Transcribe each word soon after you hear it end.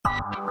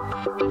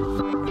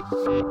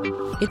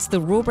It's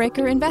the Rule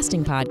Breaker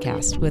Investing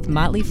Podcast with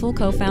Motley Fool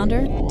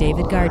co-founder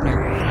David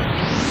Gardner.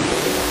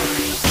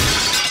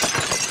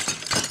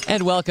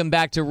 And welcome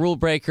back to Rule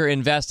Breaker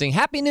Investing.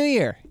 Happy New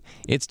Year!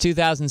 It's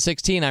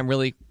 2016. I'm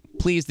really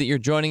pleased that you're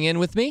joining in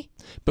with me.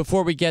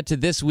 Before we get to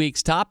this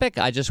week's topic,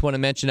 I just want to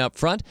mention up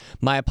front,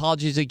 my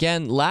apologies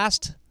again.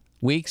 Last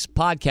week's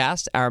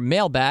podcast, our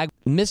mailbag,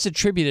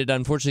 misattributed,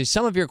 unfortunately,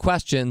 some of your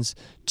questions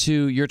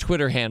to your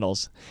Twitter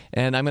handles.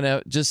 And I'm going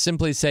to just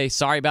simply say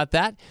sorry about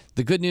that.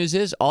 The good news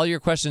is all your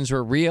questions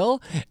were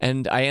real,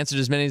 and I answered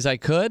as many as I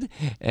could.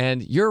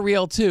 And you're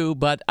real too,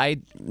 but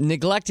I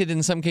neglected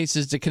in some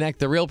cases to connect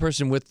the real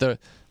person with the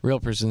real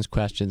person's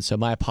questions. So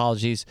my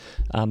apologies.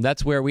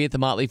 That's where we at the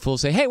Motley Fool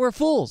say, hey, we're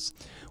fools.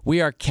 We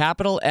are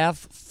capital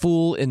F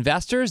fool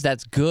investors.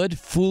 That's good,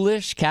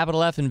 foolish.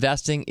 Capital F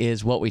investing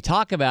is what we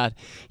talk about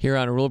here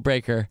on Rule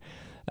Breaker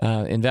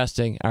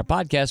Investing, our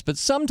podcast. But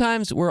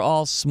sometimes we're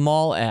all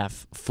small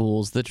f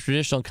fools, the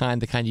traditional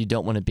kind, the kind you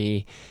don't want to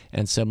be.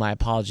 And so my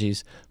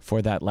apologies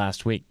for that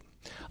last week.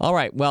 All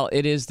right, well,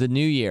 it is the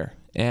new year.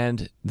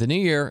 And the new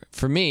year,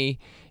 for me,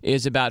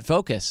 is about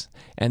focus.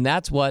 And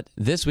that's what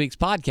this week's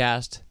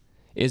podcast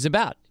is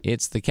about.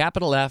 It's the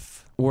capital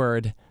F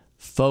word,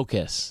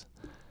 focus.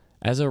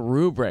 As a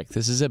rubric,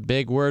 this is a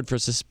big word for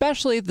us,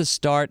 especially at the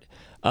start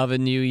of a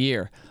new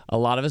year. A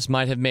lot of us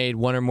might have made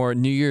one or more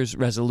New Year's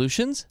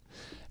resolutions.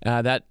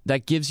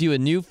 That gives you a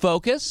new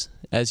focus.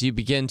 As you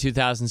begin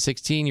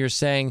 2016, you're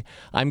saying,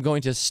 I'm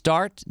going to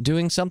start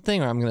doing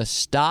something, or I'm going to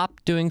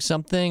stop doing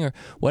something, or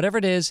whatever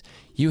it is,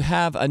 you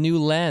have a new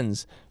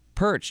lens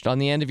perched on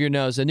the end of your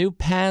nose, a new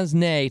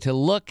pince-nez to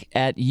look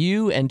at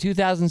you and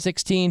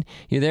 2016.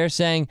 You're there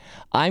saying,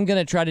 I'm going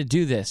to try to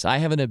do this. I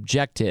have an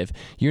objective.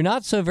 You're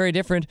not so very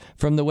different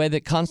from the way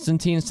that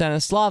Konstantin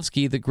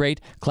Stanislavski, the great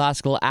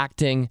classical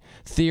acting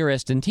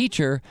theorist and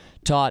teacher,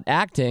 taught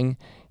acting.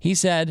 He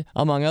said,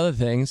 among other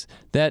things,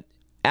 that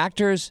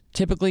actors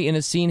typically in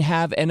a scene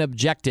have an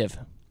objective.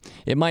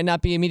 It might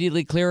not be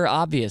immediately clear or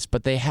obvious,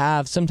 but they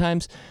have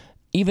sometimes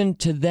even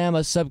to them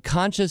a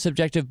subconscious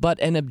objective, but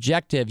an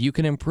objective. You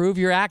can improve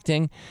your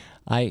acting.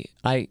 I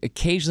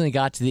occasionally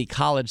got to the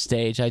college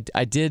stage.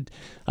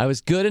 I was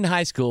good in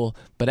high school,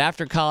 but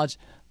after college,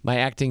 my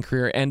acting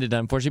career ended,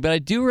 unfortunately. But I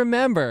do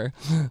remember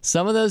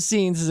some of those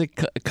scenes as a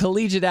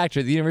collegiate actor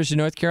at the University of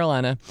North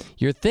Carolina.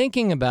 You're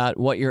thinking about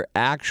what your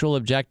actual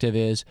objective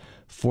is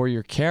for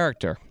your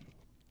character.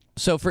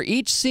 So for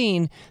each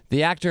scene,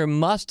 the actor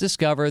must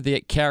discover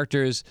the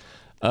character's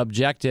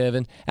objective.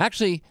 And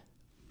actually,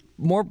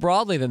 more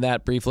broadly than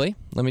that, briefly,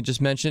 let me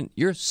just mention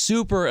your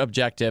super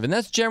objective. And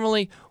that's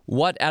generally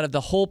what out of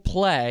the whole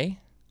play,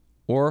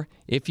 or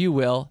if you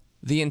will,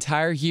 the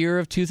entire year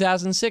of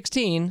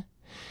 2016,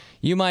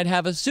 you might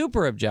have a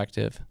super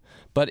objective.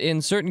 But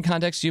in certain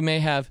contexts, you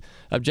may have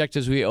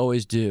objectives we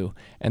always do.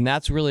 And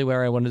that's really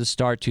where I wanted to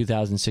start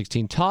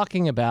 2016,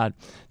 talking about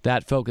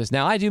that focus.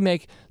 Now, I do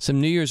make some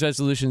New Year's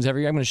resolutions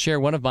every year. I'm going to share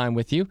one of mine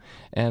with you.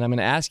 And I'm going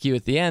to ask you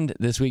at the end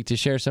this week to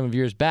share some of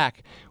yours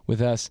back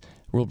with us,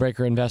 Rule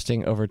Breaker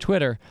Investing, over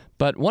Twitter.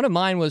 But one of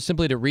mine was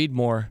simply to read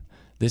more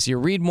this year,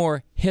 read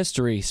more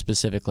history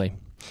specifically.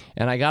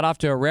 And I got off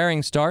to a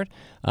raring start.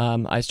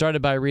 I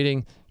started by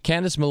reading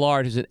Candace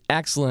Millard, who's an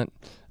excellent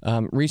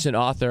recent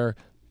author,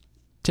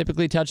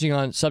 typically touching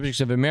on subjects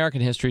of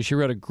American history. She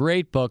wrote a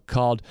great book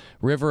called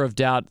River of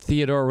Doubt,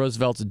 Theodore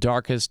Roosevelt's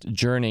Darkest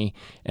Journey.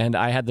 And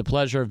I had the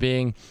pleasure of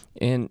being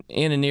in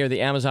and near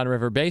the Amazon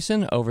River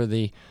Basin over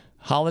the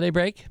holiday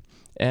break.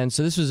 And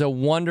so this was a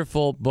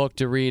wonderful book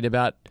to read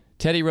about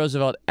Teddy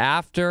Roosevelt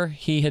after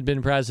he had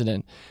been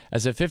president,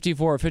 as a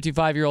 54 or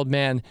 55-year-old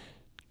man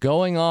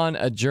going on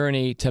a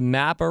journey to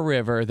map a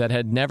river that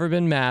had never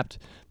been mapped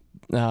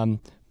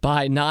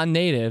by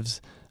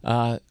non-natives.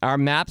 Our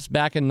maps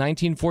back in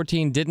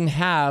 1914 didn't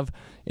have,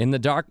 in the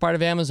dark part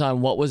of Amazon,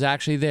 what was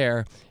actually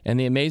there, and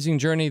the amazing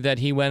journey that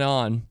he went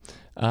on.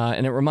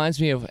 And it reminds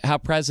me of how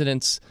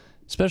presidents,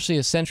 especially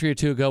a century or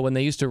two ago, when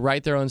they used to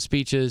write their own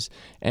speeches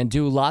and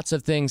do lots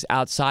of things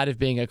outside of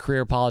being a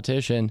career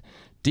politician,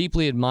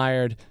 deeply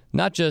admired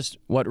not just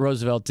what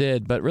Roosevelt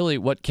did, but really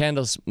what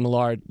Candace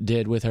Millard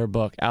did with her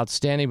book.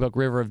 Outstanding book,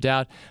 River of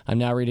Doubt. I'm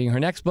now reading her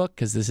next book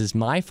because this is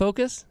my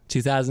focus,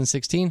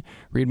 2016,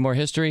 read more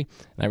history.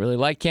 And I really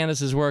like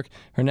Candace's work.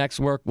 Her next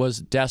work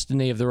was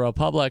Destiny of the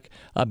Republic,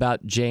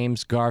 about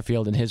James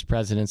Garfield and his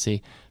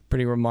presidency.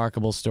 Pretty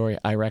remarkable story.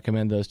 I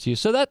recommend those to you.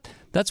 So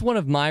that's one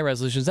of my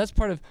resolutions. That's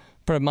part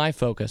of my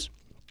focus.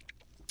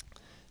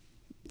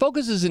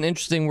 Focus is an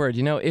interesting word.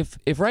 You know, if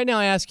right now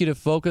I ask you to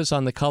focus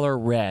on the color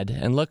red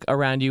and look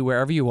around you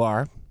wherever you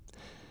are,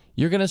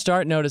 you're going to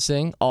start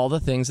noticing all the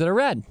things that are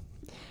red.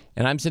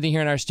 And I'm sitting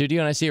here in our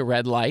studio and I see a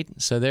red light.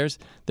 So there's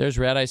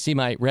red. I see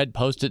my red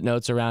Post-it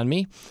notes around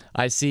me.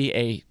 I see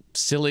a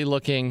silly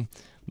looking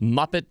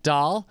Muppet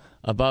doll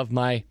above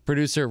my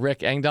producer,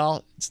 Rick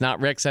Engdahl. It's not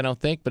Rick's, I don't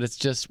think, but it's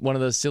just one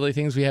of those silly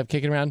things we have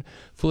kicking around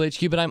Fool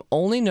HQ. But I'm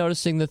only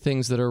noticing the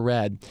things that are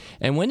red.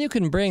 And when you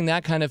can bring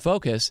that kind of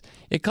focus,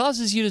 it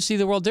causes you to see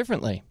the world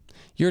differently.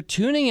 You're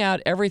tuning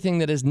out everything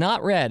that is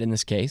not red in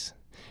this case,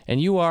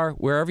 And you are,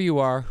 wherever you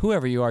are,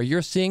 whoever you are,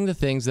 you're seeing the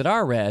things that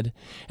are red.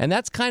 And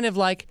that's kind of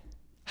like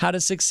how to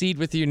succeed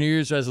with your New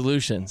Year's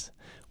resolutions.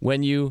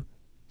 When you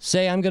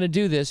say, I'm going to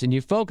do this, and you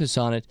focus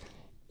on it,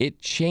 it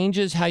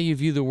changes how you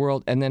view the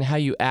world and then how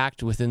you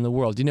act within the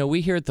world. You know,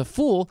 we hear it, the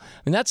fool.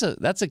 I mean,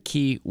 that's a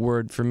key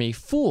word for me,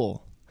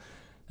 fool.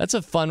 That's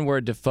a fun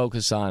word to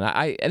focus on.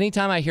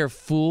 Anytime I hear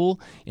fool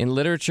in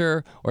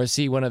literature or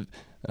see one of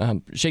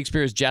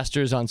Shakespeare's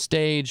jesters on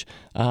stage,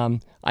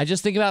 I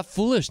just think about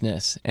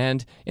foolishness.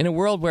 And in a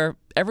world where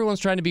everyone's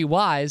trying to be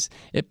wise,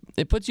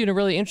 it puts you in a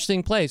really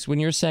interesting place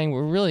when you're saying,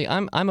 well, really,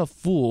 I'm a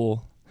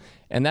fool.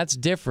 And that's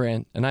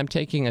different, and I'm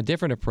taking a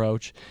different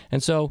approach.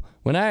 And so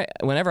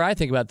whenever I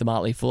think about the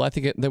Motley Fool, I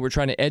think that we're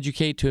trying to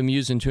educate, to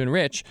amuse, and to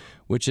enrich,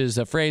 which is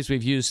a phrase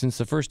we've used since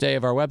the first day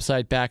of our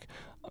website back,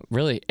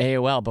 really,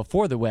 AOL,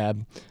 before the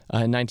web,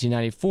 in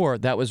 1994.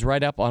 That was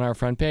right up on our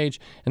front page.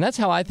 And that's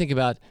how I think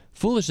about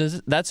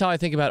foolishness. That's how I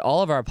think about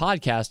all of our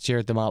podcasts here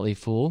at the Motley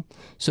Fool.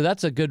 So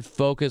that's a good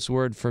focus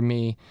word for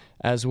me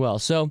as well.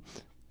 So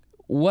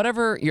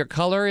whatever your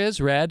color is,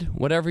 red,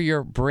 whatever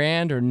your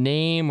brand or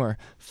name or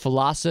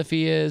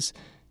philosophy is,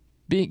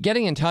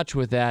 getting in touch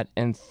with that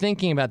and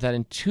thinking about that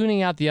and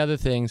tuning out the other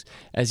things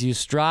as you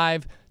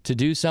strive to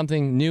do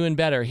something new and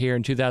better here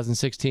in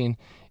 2016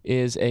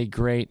 is a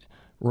great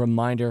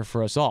reminder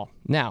for us all.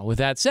 Now, with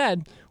that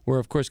said, we're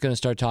of course going to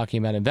start talking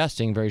about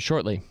investing very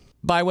shortly.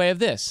 By way of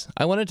this,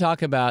 I want to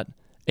talk about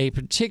a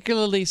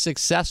particularly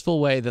successful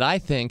way that I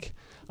think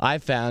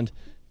I've found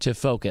to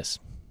focus.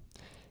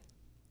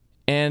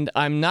 And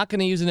I'm not going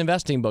to use an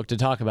investing book to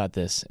talk about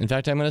this. In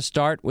fact, I'm going to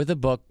start with a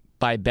book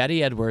by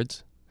Betty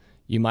Edwards.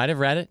 You might have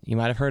read it. You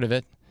might have heard of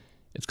it.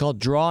 It's called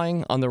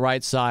Drawing on the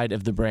Right Side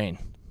of the Brain.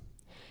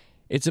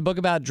 It's a book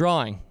about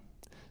drawing.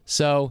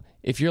 So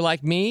if you're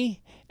like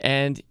me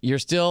and you're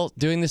still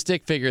doing the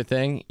stick figure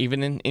thing,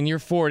 even in your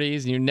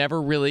 40s, and you never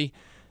really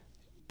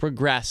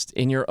progressed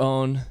in your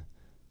own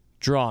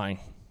drawing,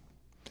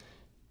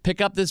 pick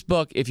up this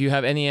book if you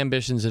have any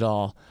ambitions at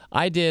all.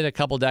 I did a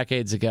couple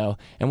decades ago,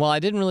 and while I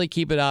didn't really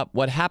keep it up,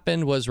 what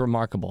happened was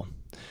remarkable.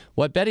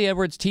 What Betty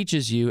Edwards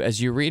teaches you as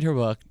you read her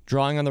book,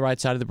 Drawing on the Right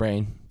Side of the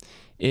Brain,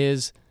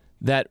 is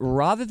that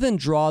rather than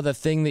draw the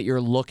thing that you're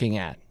looking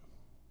at,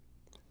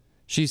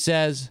 she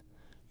says,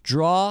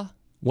 draw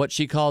what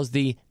she calls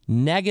the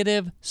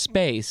negative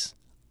space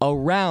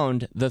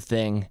around the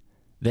thing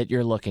that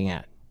you're looking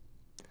at.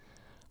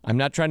 I'm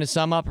not trying to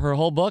sum up her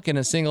whole book in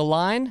a single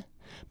line,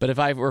 but if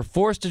I were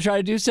forced to try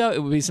to do so,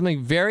 it would be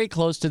something very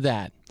close to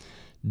that.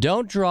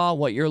 Don't draw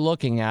what you're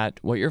looking at,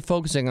 what you're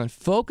focusing on.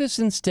 Focus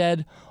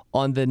instead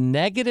on the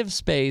negative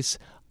space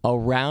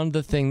around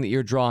the thing that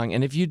you're drawing.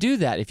 And if you do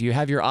that, if you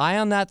have your eye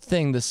on that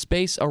thing, the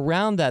space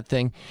around that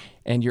thing,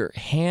 and your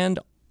hand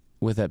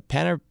with a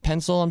pen or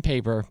pencil and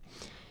paper,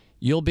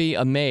 you'll be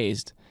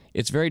amazed.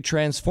 It's very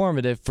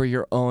transformative for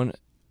your own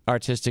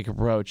artistic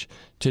approach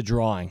to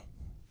drawing.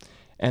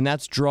 And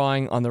that's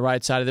drawing on the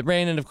right side of the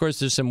brain. And of course,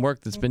 there's some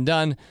work that's been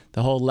done,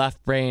 the whole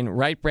left brain,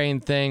 right brain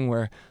thing,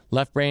 where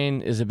left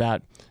brain is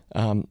about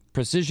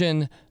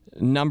precision,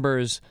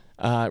 numbers,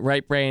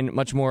 right brain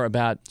much more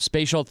about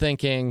spatial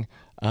thinking,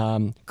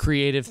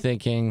 creative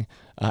thinking,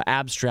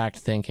 abstract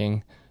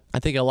thinking. I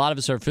think a lot of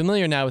us are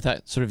familiar now with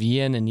that sort of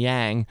yin and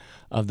yang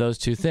of those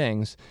two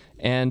things.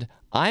 And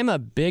I'm a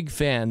big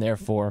fan,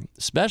 therefore,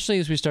 especially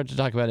as we start to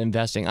talk about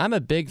investing, I'm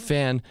a big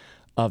fan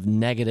of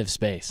negative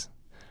space.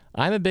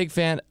 I'm a big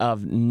fan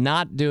of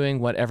not doing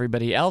what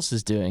everybody else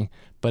is doing,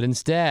 but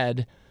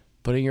instead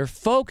putting your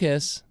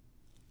focus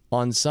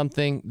on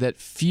something that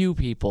few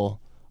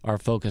people are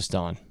focused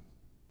on.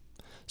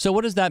 So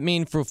what does that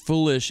mean for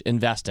foolish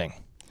investing?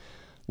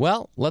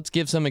 Well, let's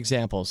give some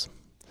examples.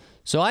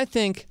 So I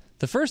think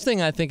the first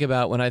thing I think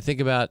about when I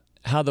think about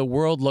how the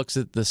world looks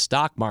at the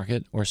stock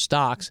market or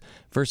stocks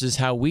versus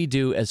how we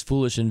do as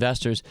foolish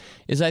investors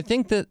is I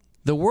think that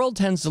the world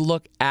tends to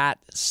look at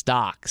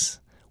stocks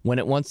when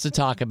it wants to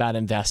talk about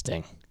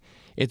investing.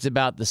 It's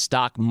about the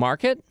stock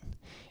market.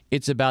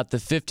 It's about the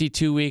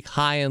 52-week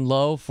high and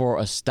low for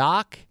a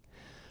stock.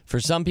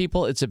 For some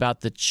people, it's about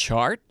the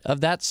chart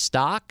of that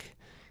stock,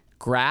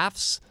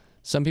 graphs.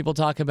 Some people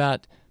talk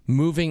about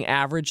moving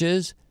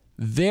averages,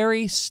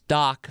 very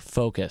stock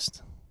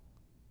focused.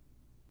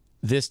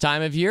 This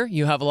time of year,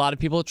 you have a lot of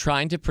people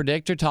trying to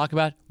predict or talk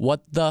about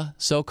what the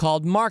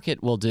so-called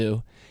market will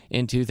do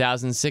in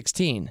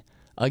 2016.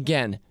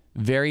 Again,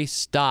 very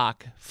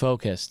stock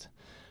focused.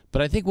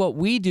 But I think what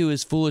we do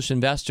as foolish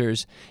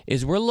investors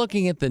is we're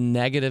looking at the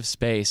negative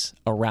space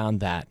around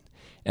that.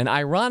 And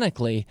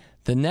ironically,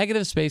 the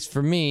negative space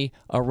for me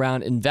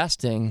around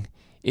investing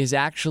is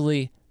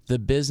actually the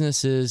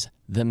businesses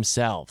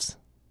themselves.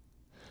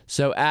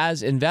 So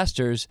as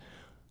investors,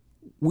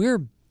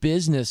 we're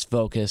business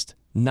focused,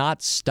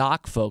 not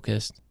stock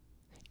focused,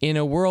 in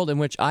a world in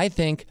which I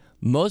think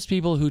most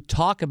people who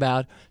talk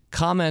about,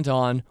 comment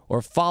on,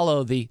 or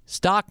follow the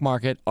stock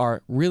market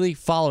are really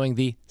following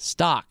the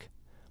stock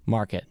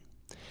market.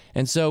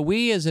 And so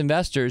we as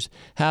investors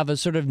have a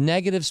sort of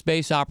negative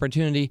space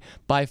opportunity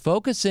by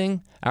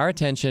focusing our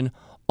attention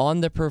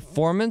on the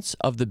performance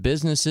of the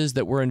businesses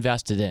that we're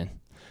invested in.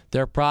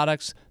 Their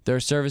products,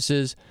 their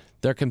services,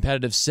 their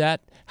competitive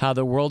set, how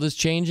the world is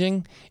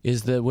changing.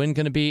 Is the wind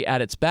going to be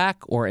at its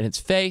back or in its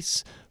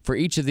face for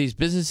each of these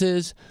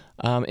businesses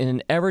in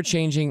an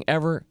ever-changing,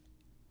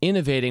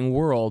 ever-innovating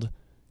world?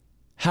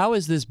 How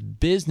is this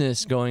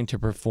business going to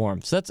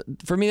perform? So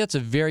for me, that's a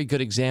very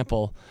good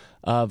example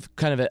of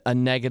kind of a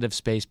negative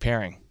space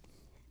pairing.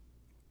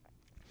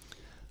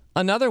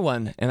 Another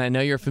one, and I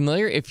know you're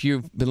familiar if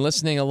you've been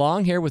listening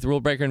along here with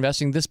Rule Breaker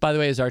Investing. This, by the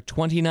way, is our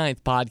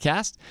 29th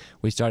podcast.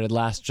 We started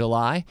last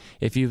July.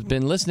 If you've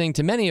been listening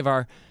to many of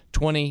our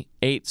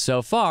 28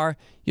 so far,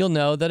 you'll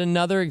know that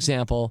another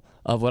example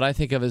of what I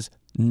think of as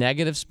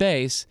negative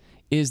space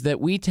is that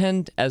we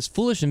tend, as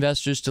foolish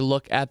investors, to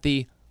look at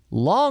the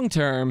long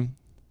term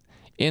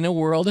in a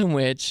world in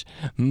which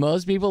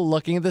most people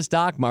looking at the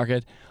stock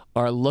market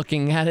are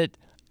looking at it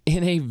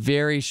in a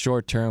very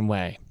short-term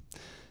way.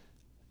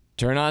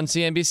 Turn on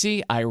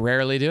CNBC. I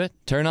rarely do it.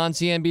 Turn on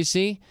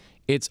CNBC.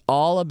 It's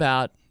all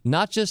about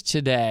not just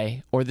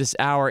today or this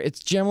hour.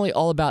 It's generally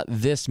all about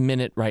this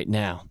minute right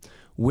now.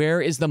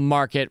 Where is the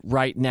market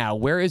right now?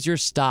 Where is your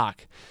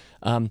stock?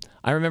 I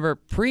remember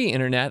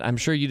pre-internet, I'm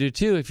sure you do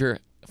too, if you're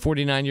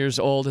 49 years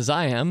old as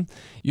I am,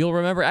 you'll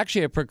remember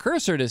actually a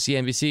precursor to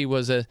CNBC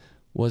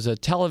was a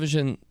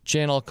television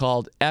channel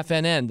called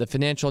FNN, the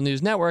Financial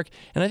News Network,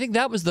 and I think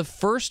that was the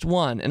first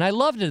one, and I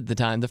loved it at the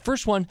time, the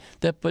first one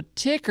that put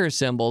ticker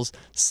symbols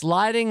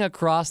sliding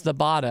across the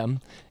bottom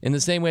in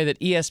the same way that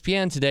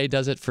ESPN today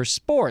does it for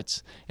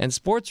sports and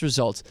sports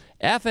results.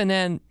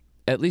 FNN,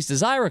 at least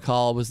as I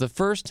recall, was the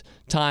first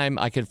time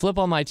I could flip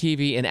on my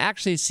TV and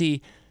actually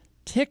see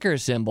ticker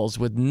symbols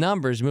with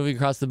numbers moving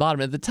across the bottom.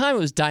 At the time, it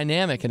was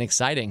dynamic and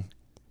exciting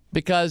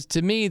because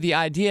to me, the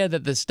idea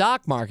that the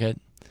stock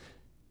market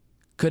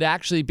could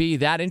actually be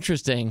that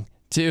interesting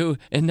to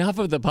enough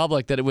of the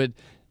public that it would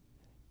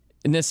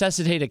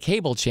necessitate a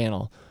cable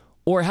channel.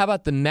 Or how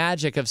about the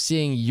magic of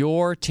seeing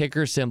your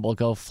ticker symbol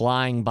go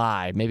flying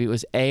by? Maybe it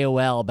was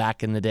AOL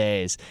back in the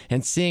days,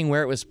 and seeing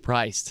where it was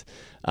priced.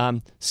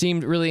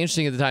 Seemed really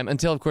interesting at the time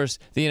until, of course,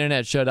 the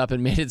internet showed up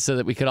and made it so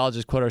that we could all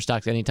just quote our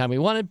stocks anytime we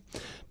wanted.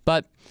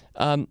 But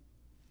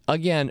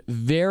again,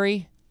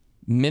 very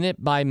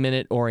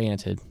minute-by-minute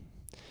oriented.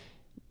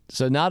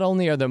 So not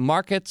only are the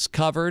markets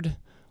covered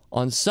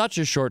on such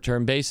a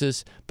short-term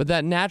basis, but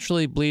that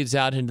naturally bleeds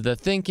out into the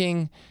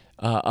thinking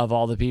of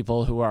all the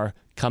people who are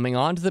coming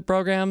on to the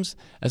programs,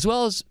 as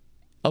well as,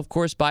 of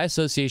course, by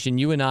association,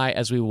 you and I,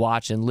 as we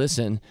watch and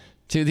listen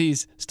to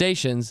these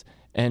stations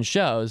and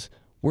shows,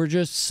 we're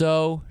just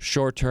so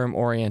short-term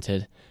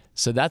oriented.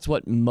 So that's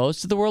what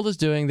most of the world is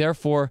doing.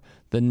 Therefore,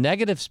 the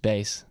negative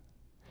space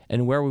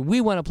and where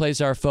we want to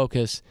place our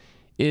focus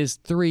is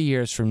 3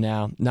 years from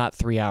now, not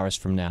 3 hours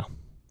from now.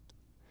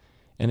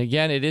 And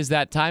again, it is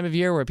that time of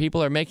year where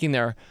people are making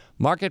their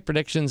market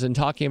predictions and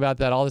talking about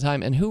that all the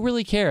time. And who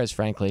really cares,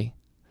 frankly,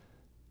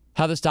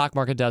 how the stock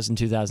market does in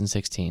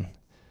 2016?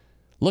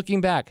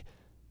 Looking back,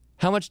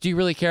 how much do you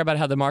really care about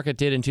how the market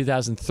did in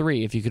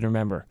 2003, if you can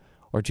remember,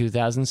 or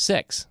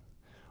 2006,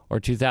 or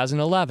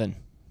 2011?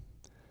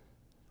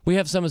 We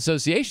have some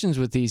associations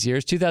with these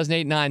years.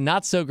 2008-9,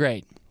 not so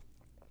great.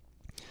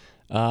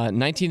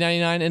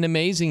 1999, an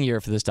amazing year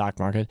for the stock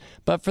market.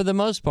 But for the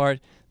most part,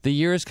 the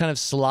years kind of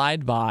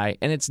slide by,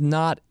 and it's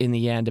not in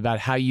the end about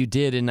how you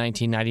did in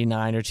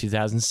 1999 or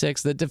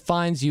 2006 that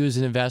defines you as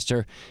an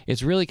investor.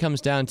 It really comes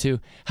down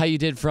to how you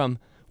did from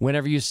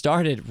whenever you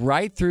started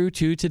right through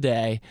to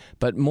today,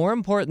 but more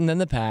important than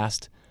the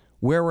past,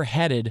 where we're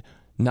headed,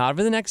 not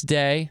over the next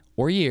day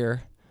or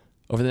year,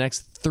 over the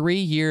next 3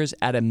 years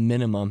at a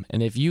minimum.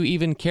 And if you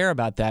even care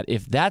about that,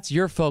 if that's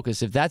your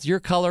focus, if that's your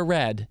color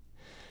red,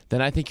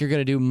 then I think you're going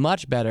to do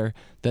much better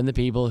than the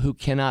people who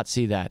cannot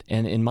see that.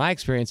 And in my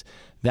experience,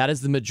 that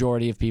is the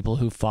majority of people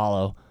who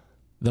follow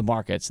the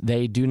markets.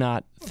 They do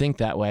not think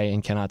that way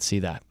and cannot see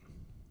that.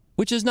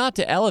 Which is not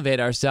to elevate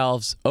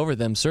ourselves over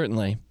them,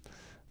 certainly.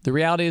 The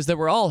reality is that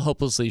we're all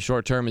hopelessly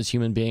short-term as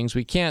human beings.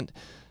 We can't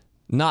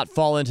not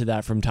fall into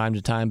that from time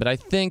to time. But I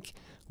think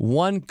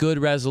one good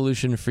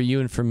resolution for you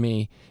and for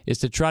me is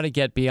to try to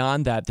get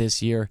beyond that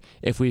this year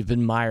if we've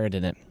been mired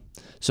in it.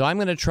 So I'm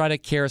going to try to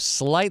care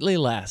slightly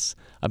less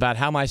about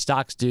how my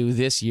stocks do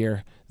this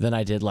year than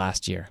I did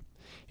last year.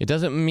 It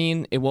doesn't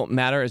mean it won't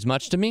matter as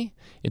much to me.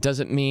 It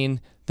doesn't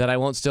mean that I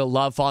won't still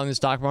love following the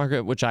stock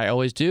market, which I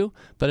always do.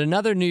 But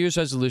another New Year's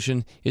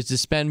resolution is to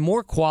spend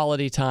more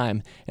quality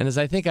time. And as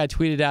I think I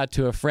tweeted out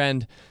to a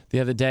friend the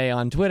other day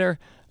on Twitter,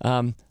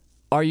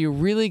 are you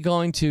really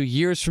going to,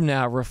 years from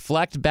now,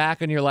 reflect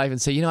back on your life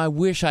and say, you know, I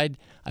wish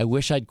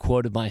I'd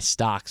quoted my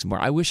stocks more.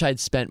 I wish I'd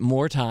spent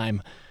more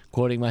time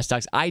quoting my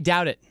stocks. I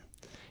doubt it.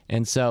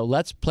 And so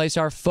let's place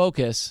our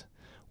focus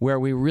where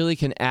we really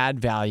can add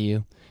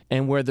value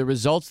and where the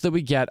results that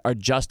we get are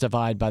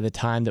justified by the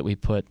time that we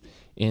put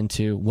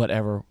into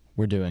whatever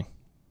we're doing.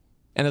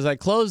 And as I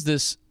close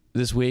this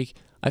week,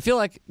 I feel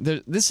like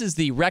this is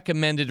the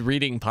recommended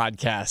reading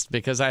podcast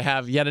because I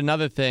have yet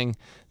another thing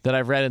that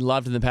I've read and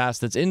loved in the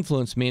past that's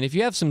influenced me. And if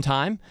you have some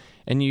time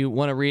and you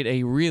want to read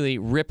a really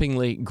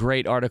rippingly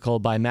great article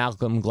by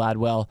Malcolm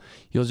Gladwell,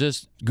 you'll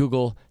just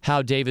Google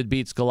How David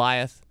Beats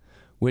Goliath,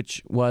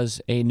 which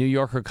was a New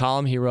Yorker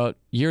column he wrote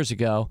years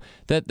ago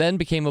that then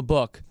became a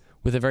book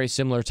with a very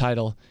similar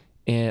title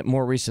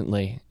more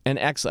recently. And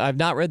I've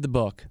not read the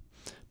book,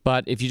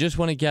 but if you just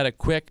want to get a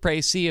quick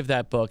précis of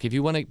that book, if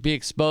you want to be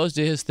exposed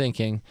to his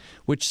thinking,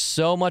 which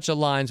so much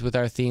aligns with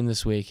our theme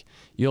this week,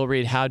 you'll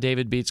read How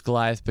David Beats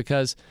Goliath,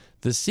 because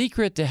the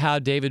secret to How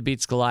David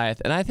Beats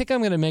Goliath, and I think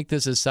I'm going to make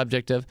this a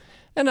subject of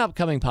an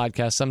upcoming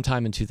podcast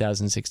sometime in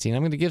 2016.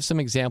 I'm going to give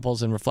some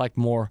examples and reflect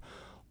more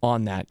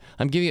on that.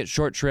 I'm giving it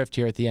short shrift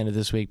here at the end of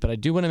this week, but I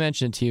do want to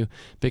mention it to you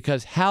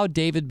because How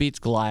David Beats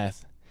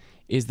Goliath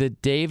is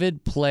that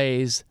David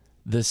plays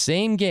the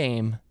same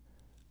game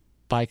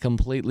by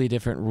completely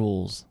different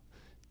rules.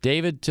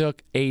 David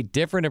took a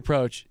different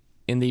approach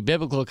in the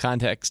biblical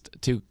context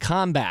to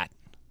combat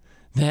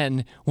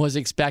than was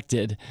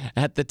expected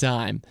at the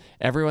time.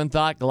 Everyone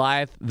thought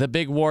Goliath, the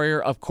big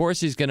warrior, of course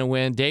he's going to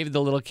win. David,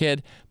 the little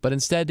kid, but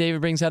instead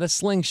David brings out a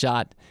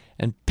slingshot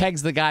and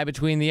pegs the guy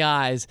between the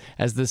eyes,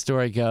 as the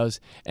story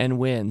goes, and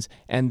wins.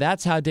 And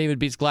that's how David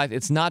beats Goliath.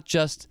 It's not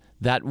just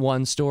that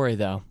one story,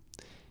 though.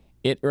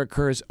 It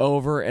recurs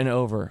over and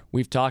over.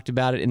 We've talked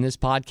about it in this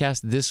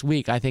podcast this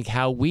week. I think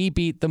how we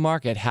beat the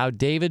market, how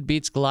David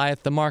beats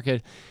Goliath the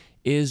market,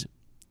 is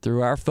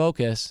through our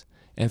focus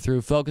and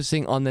through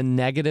focusing on the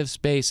negative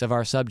space of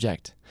our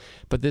subject.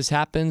 But this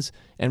happens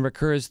and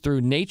recurs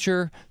through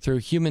nature, through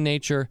human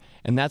nature,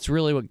 and that's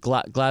really what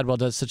Gladwell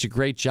does such a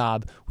great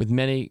job with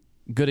many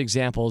good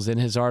examples in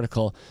his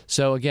article.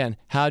 So again,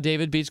 how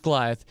David beats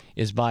Goliath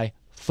is by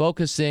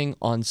focusing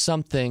on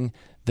something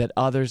that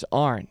others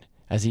aren't,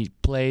 as he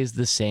plays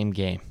the same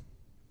game.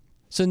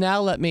 So now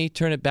let me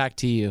turn it back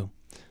to you.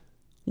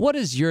 What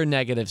is your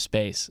negative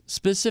space,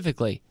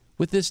 specifically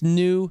with this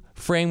new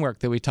framework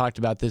that we talked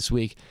about this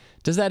week?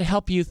 Does that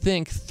help you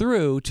think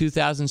through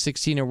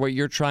 2016 or what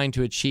you're trying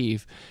to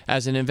achieve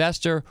as an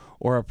investor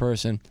or a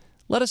person?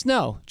 Let us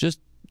know. Just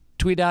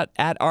tweet out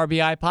at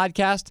RBI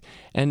Podcast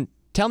and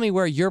tell me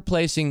where you're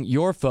placing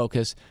your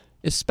focus,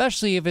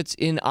 especially if it's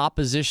in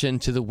opposition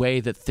to the way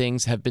that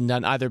things have been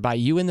done either by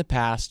you in the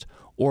past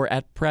or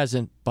at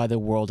present by the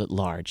world at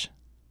large.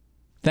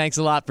 Thanks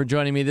a lot for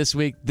joining me this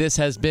week. This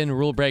has been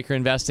Rule Breaker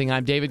Investing.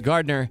 I'm David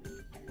Gardner.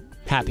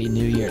 Happy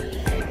New Year.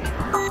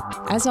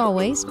 As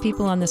always,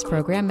 people on this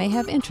program may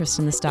have interest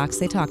in the stocks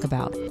they talk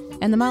about,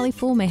 and the Motley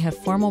Fool may have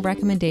formal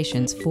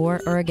recommendations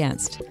for or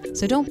against.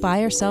 So don't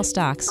buy or sell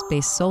stocks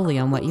based solely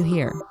on what you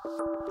hear.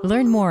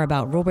 Learn more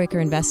about Rule Breaker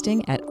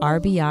Investing at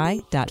rbi.fool.com.